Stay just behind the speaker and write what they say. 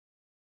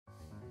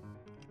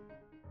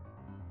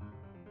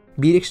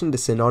Beat Extend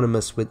is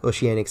synonymous with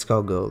Oceanic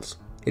Skullgirls.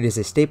 It is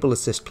a staple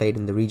assist played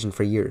in the region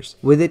for years.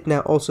 With it now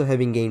also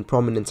having gained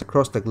prominence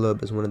across the globe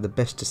as one of the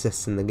best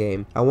assists in the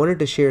game, I wanted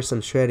to share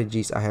some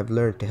strategies I have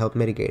learned to help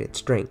mitigate its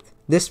strength.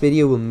 This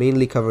video will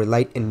mainly cover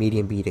light and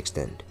medium Beat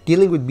Extend.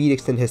 Dealing with Beat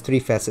Extend has three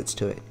facets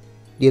to it: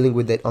 dealing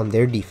with it on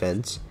their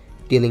defense,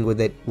 dealing with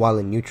it while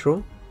in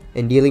neutral,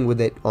 and dealing with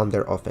it on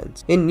their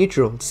offense. In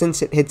neutral,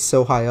 since it hits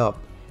so high up,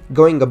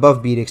 going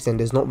above Beat Extend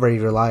is not very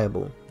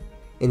reliable.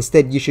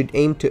 Instead, you should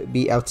aim to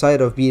be outside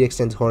of Beat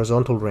Extend's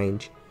horizontal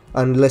range,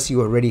 unless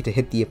you are ready to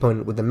hit the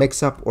opponent with a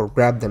mix-up or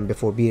grab them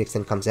before Beat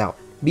Extend comes out.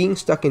 Being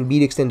stuck in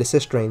Beat Extend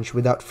assist range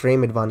without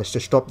frame advantage to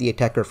stop the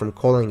attacker from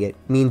calling it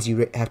means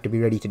you have to be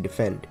ready to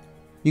defend.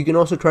 You can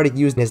also try to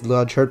use his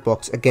large hurt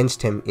box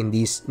against him in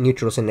these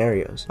neutral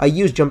scenarios. I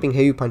use Jumping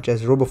Heavy Punch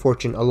as Robo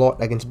Fortune a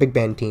lot against big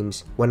band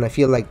teams when I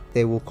feel like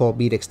they will call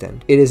Beat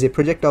Extend. It is a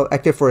projectile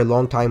active for a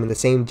long time in the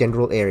same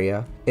general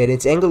area, and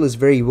its angle is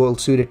very well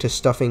suited to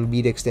stuffing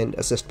Beat Extend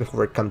assist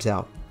before it comes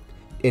out.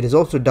 It is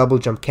also double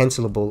jump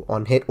cancelable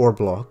on hit or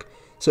block,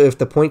 so if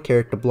the point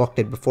character blocked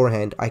it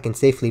beforehand, I can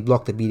safely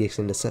block the Beat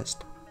Extend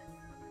assist.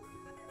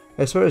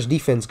 As far as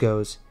defense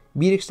goes,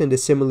 Beat Extend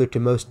is similar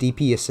to most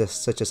DP assists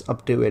such as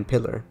Up To and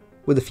Pillar,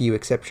 with a few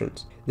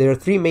exceptions. There are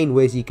three main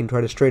ways you can try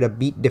to straight up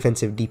beat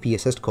defensive DP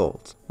assist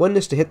calls. One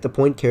is to hit the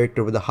point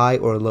character with a high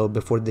or a low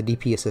before the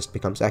DP assist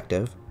becomes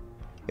active.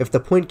 If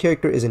the point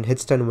character is in hit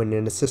stun when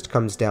an assist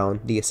comes down,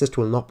 the assist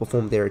will not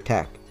perform their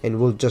attack, and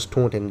will just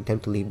taunt and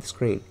attempt to leave the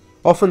screen.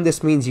 Often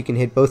this means you can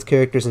hit both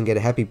characters and get a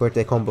happy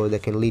birthday combo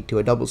that can lead to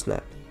a double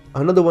snap.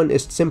 Another one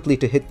is simply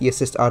to hit the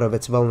assist out of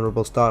its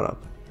vulnerable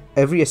startup.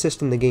 Every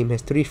assist in the game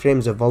has 3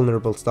 frames of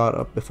vulnerable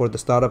startup before the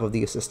startup of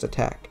the assist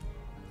attack.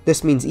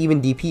 This means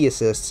even DP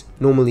assists,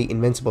 normally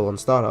invincible on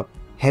startup,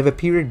 have a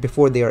period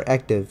before they are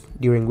active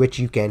during which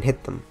you can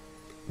hit them.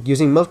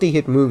 Using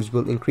multi-hit moves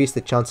will increase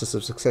the chances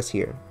of success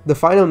here. The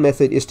final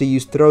method is to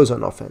use throws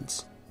on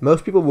offense.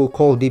 Most people will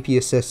call DP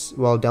assists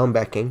while down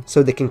backing,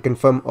 so they can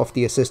confirm off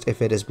the assist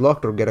if it is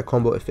blocked or get a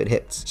combo if it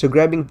hits. So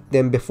grabbing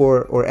them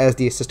before or as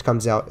the assist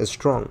comes out is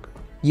strong.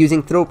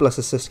 Using throw plus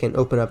assist can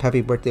open up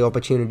happy birthday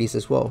opportunities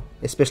as well,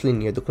 especially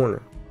near the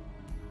corner.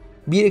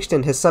 Beat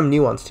Extend has some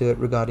nuance to it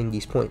regarding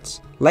these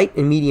points. Light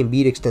and medium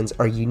Beat Extends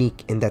are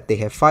unique in that they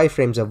have 5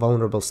 frames of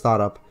vulnerable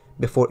startup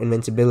before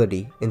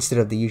invincibility instead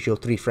of the usual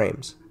 3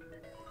 frames.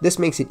 This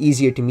makes it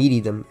easier to meaty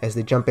them as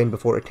they jump in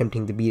before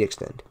attempting the Beat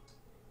Extend.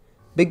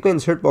 Big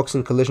Ben's hurt box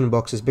and collision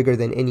box is bigger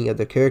than any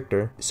other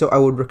character, so I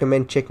would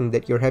recommend checking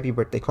that your happy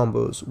birthday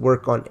combos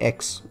work on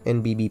X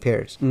and BB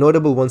pairs.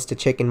 Notable ones to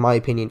check in my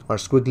opinion are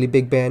Squiggly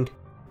Big Band,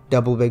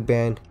 Double Big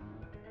Band,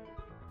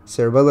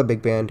 Cerebella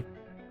Big Band,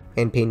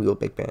 and Painwheel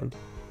Big Band.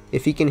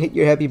 If you can hit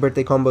your happy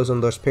birthday combos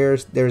on those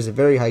pairs, there is a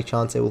very high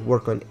chance it will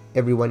work on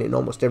everyone in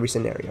almost every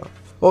scenario.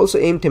 Also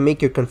aim to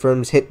make your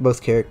confirms hit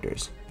both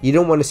characters. You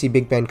don't want to see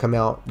Big Band come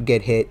out,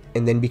 get hit,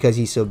 and then because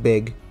he's so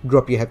big,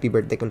 drop your happy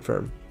birthday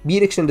confirm.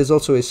 Beat Extend is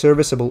also a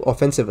serviceable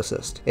offensive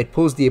assist. It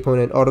pulls the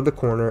opponent out of the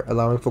corner,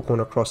 allowing for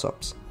corner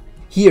cross-ups.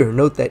 Here,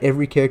 note that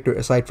every character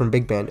aside from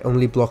Big Band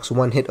only blocks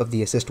 1 hit of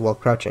the assist while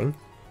crouching,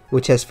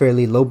 which has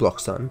fairly low block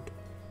stun,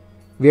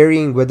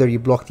 varying whether you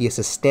block the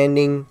assist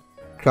standing,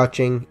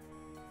 crouching,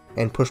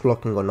 and push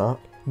blocking or not,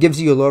 gives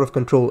you a lot of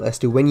control as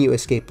to when you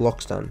escape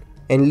block stun,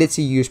 and lets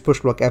you use push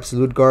block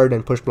absolute guard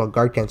and push block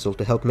guard cancel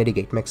to help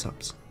mitigate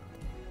mix-ups.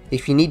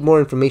 If you need more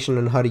information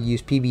on how to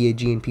use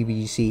PBAG and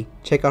PBGC,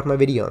 check out my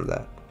video on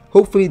that.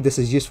 Hopefully this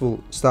is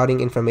useful starting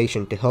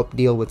information to help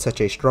deal with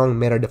such a strong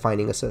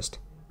meta-defining assist.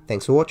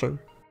 Thanks for watching.